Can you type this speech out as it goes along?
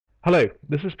Hello,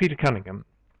 this is Peter Cunningham.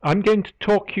 I'm going to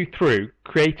talk you through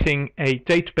creating a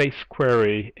database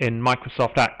query in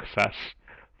Microsoft Access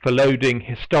for loading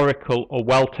historical or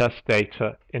well-test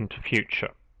data into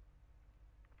Future.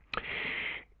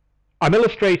 I'm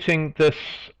illustrating this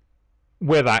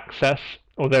with Access,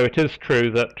 although it is true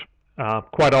that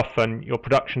quite often your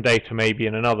production data may be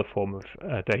in another form of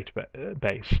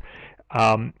database.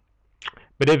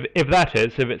 But if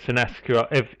it's an SQL,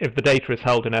 if the data is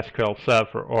held in SQL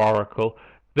Server or Oracle,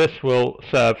 this will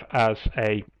serve as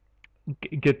to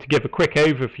give a quick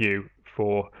overview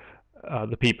for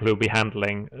the people who will be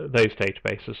handling those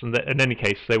databases. And in any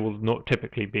case, they will not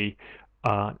typically be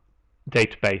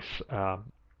database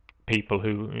people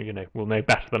who will know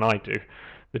better than I do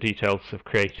the details of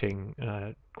creating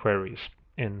queries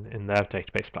in their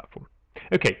database platform.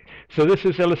 Okay, so this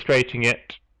is illustrating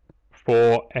it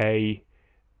for a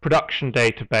production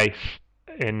database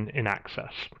in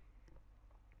Access.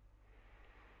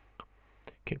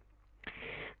 Okay.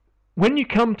 When you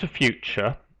come to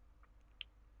Future,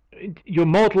 your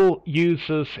model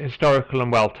uses historical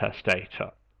and well-test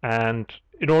data, and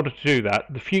in order to do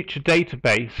that, the Future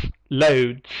database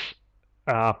needs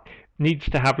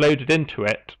to have loaded into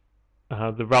it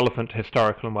the relevant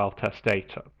historical and well-test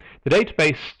data. The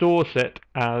database stores it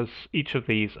as each of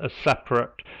these as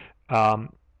separate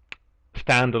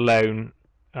standalone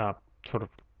sort of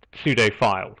pseudo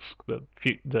files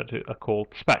that are called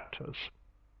specters.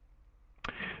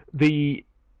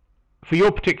 For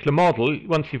your particular model,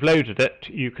 once you've loaded it,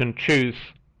 you can choose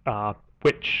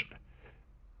which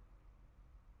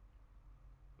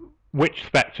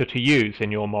specter to use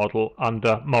in your model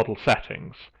under Model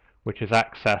Settings, which is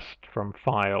accessed from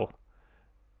File,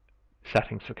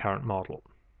 Settings for Current Model.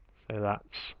 So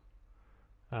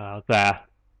that's there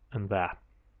and there.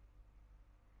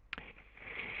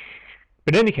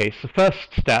 But in any case, the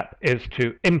first step is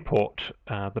to import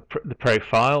the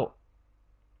profile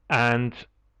and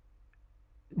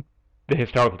the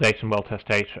historical data and well-test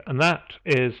data, and that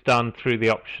is done through the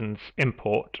options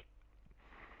import.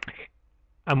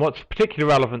 And what's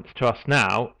particularly relevant to us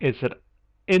now is that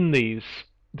in these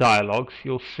dialogues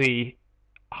you'll see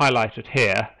highlighted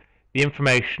here the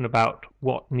information about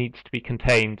what needs to be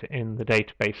contained in the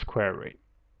database query.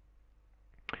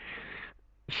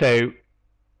 So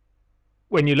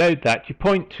when you load that, you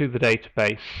point to the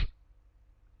database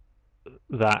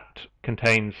that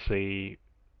contains the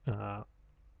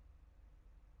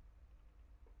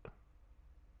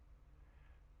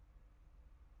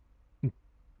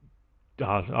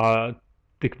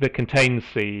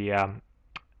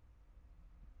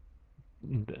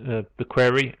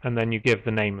query, and then you give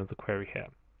the name of the query here.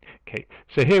 Okay,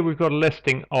 so here we've got a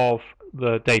listing of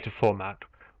the data format: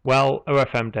 well,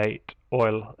 OFM date,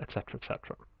 oil, etc.,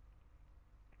 etc.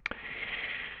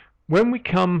 When we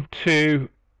come to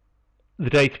the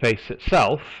database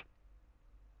itself,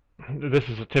 this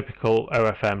is a typical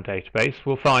OFM database,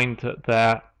 we'll find that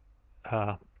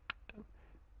the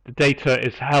data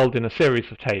is held in a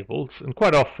series of tables, and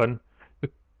quite often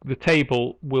the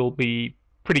table will be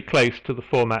pretty close to the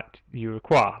format you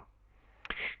require.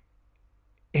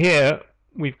 Here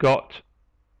we've got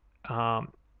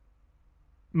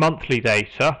monthly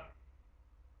data,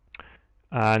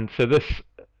 and so this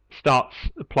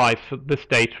applies for this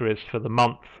data is for the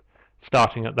month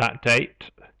starting at that date,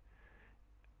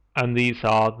 and these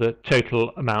are the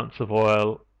total amounts of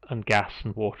oil and gas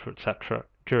and water, etc.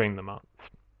 during the month.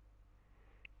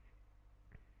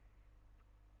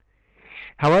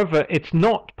 However, it's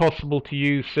not possible to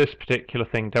use this particular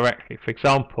thing directly. For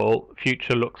example,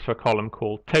 Future looks for a column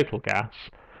called total gas,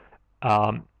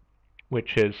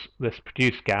 which is this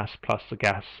produced gas plus the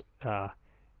gas,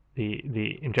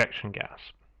 the injection gas.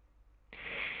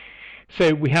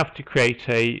 So we have to create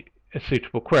a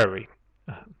suitable query.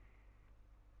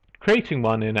 Creating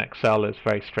one in Excel is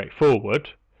very straightforward.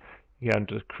 You go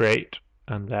into Create,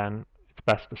 and then it's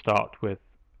best to start with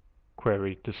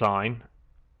Query Design.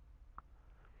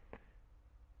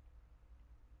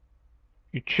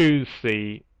 You choose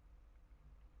the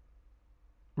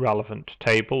relevant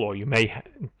table, or you may,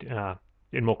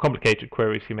 in more complicated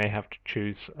queries, you may have to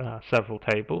choose several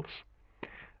tables,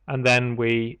 and then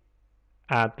we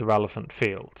add the relevant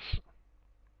fields.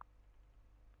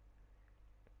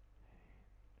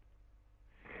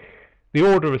 The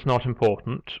order is not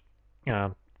important.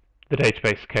 The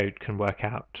database code can work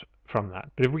out from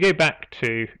that. But if we go back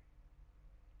to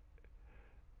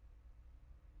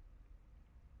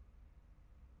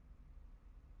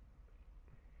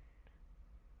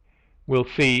we'll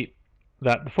see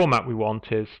that the format we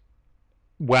want is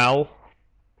well,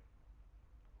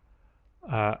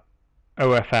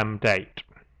 OFM date,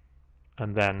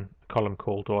 and then a column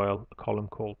called oil, a column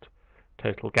called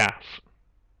total gas.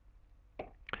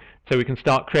 So we can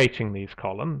start creating these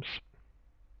columns.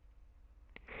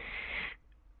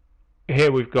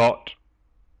 Here we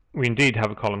indeed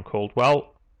have a column called,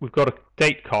 well, we've got a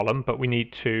date column, but we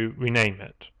need to rename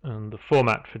it. And the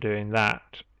format for doing that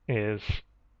is,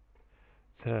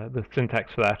 the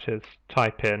syntax for that is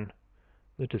type in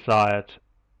the desired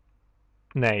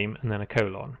name and then a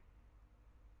colon.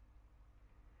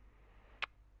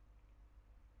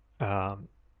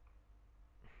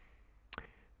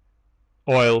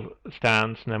 Oil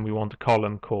stands, and then we want a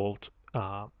column called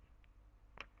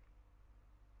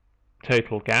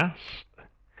total gas,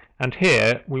 and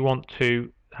here we want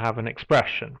to have an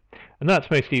expression, and that's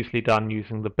most easily done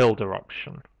using the builder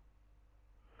option.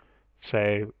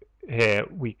 So here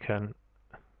we can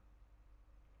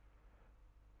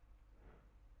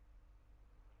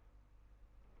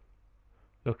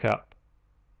look up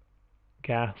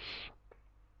gas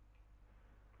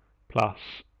plus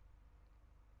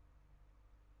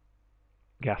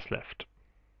gas lift,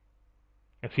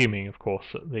 assuming of course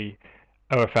that the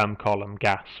OFM column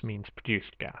gas means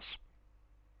produced gas.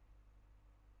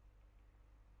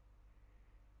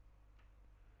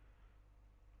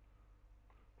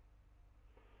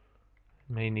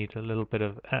 May need a little bit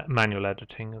of manual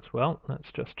editing as well.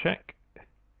 Let's just check.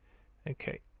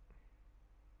 Okay.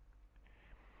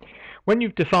 When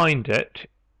you've defined it,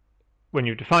 when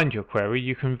you've defined your query,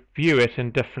 you can view it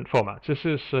in different formats. This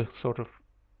is a sort of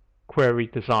query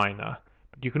designer,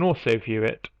 but you can also view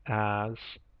it as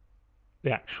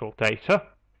the actual data,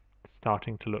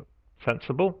 starting to look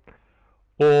sensible,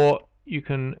 or you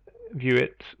can view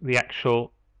it the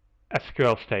actual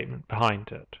SQL statement behind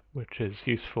it, which is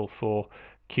useful for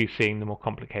QCing the more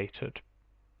complicated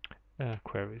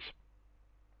queries.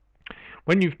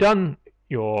 When you've done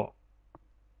your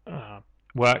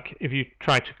work, if you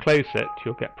try to close it,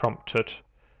 you'll get prompted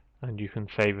and you can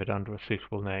save it under a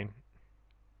suitable name.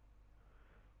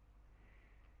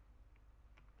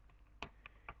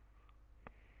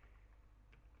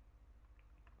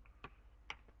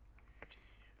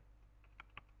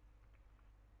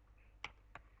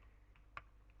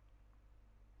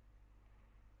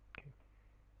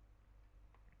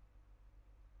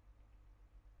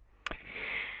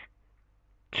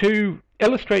 To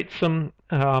illustrate some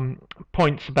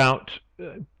points about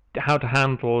how to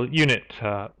handle unit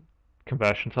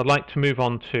conversions, I'd like to move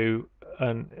on to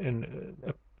a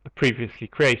previously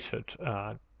created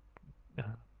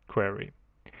query.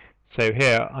 So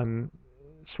here I'm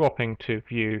swapping to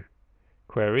view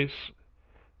queries,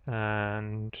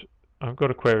 and I've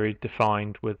got a query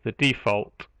defined with the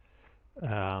default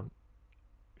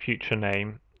future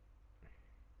name,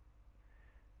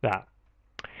 that.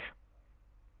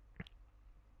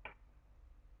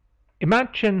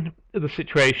 Imagine the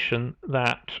situation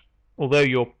that although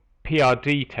your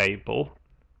PRD table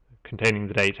containing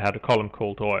the data had a column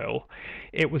called oil,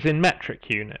 it was in metric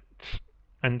units,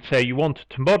 and so you wanted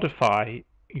to modify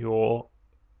your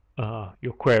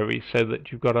query so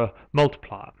that you've got a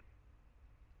multiplier.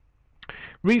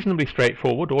 Reasonably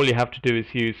straightforward. All you have to do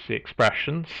is use the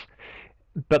expressions,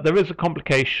 but there is a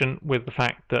complication with the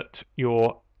fact that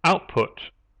your output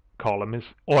column is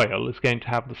oil is going to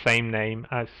have the same name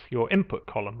as your input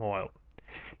column oil.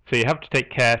 So you have to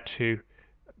take care to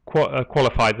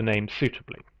qualify the name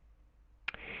suitably.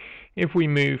 If we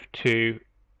move to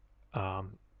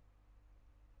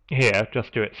here,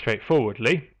 just do it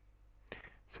straightforwardly.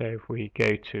 So if we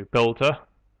go to Builder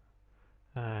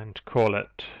and call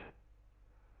it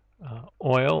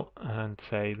oil and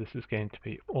say this is going to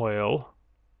be oil,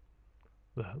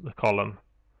 the column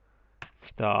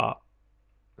star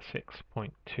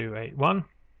 6.281.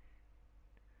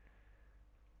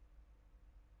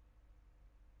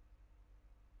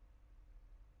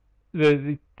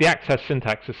 The Access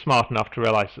syntax is smart enough to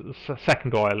realize that the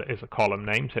second oil is a column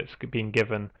name, so it's being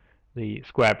given the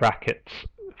square brackets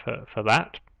for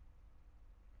that.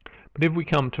 But if we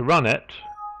come to run it,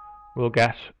 we'll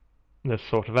get this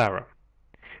sort of error.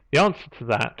 The answer to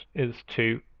that is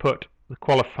to put the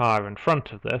qualifier in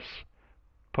front of this,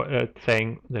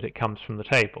 saying that it comes from the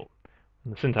table.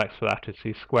 And the syntax for that is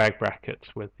these square brackets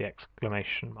with the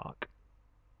exclamation mark.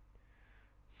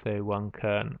 So one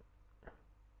can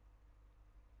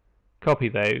copy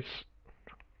those,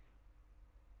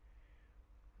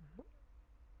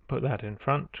 put that in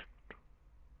front,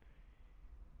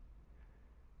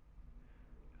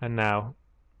 and now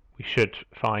we should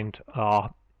find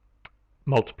our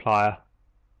multiplier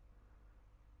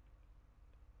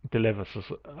delivers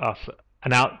us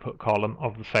an output column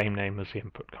of the same name as the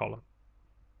input column.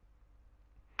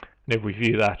 And if we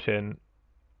view that in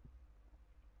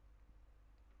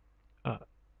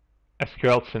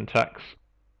SQL syntax,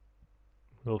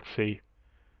 we'll see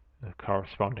the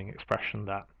corresponding expression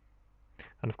there.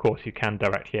 And of course you can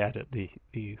directly edit the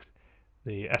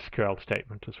SQL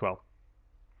statement as well.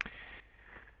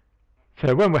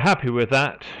 So when we're happy with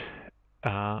that,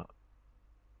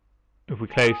 if we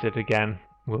close it again,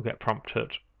 we'll get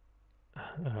prompted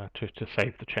to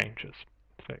save the changes.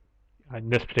 So in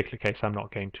this particular case I'm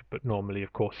not going to, but normally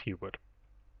of course you would.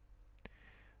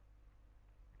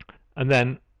 And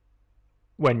then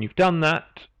when you've done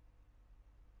that,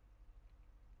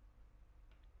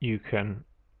 you can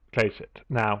close it.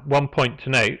 Now, one point to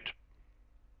note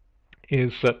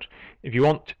is that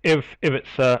if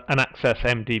it's an Access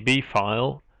MDB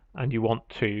file and you want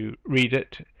to read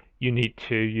it, you need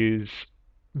to use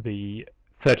the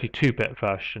 32-bit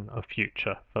version of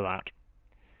Future for that.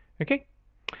 Okay?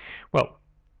 Well,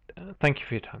 thank you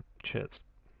for your time. Cheers.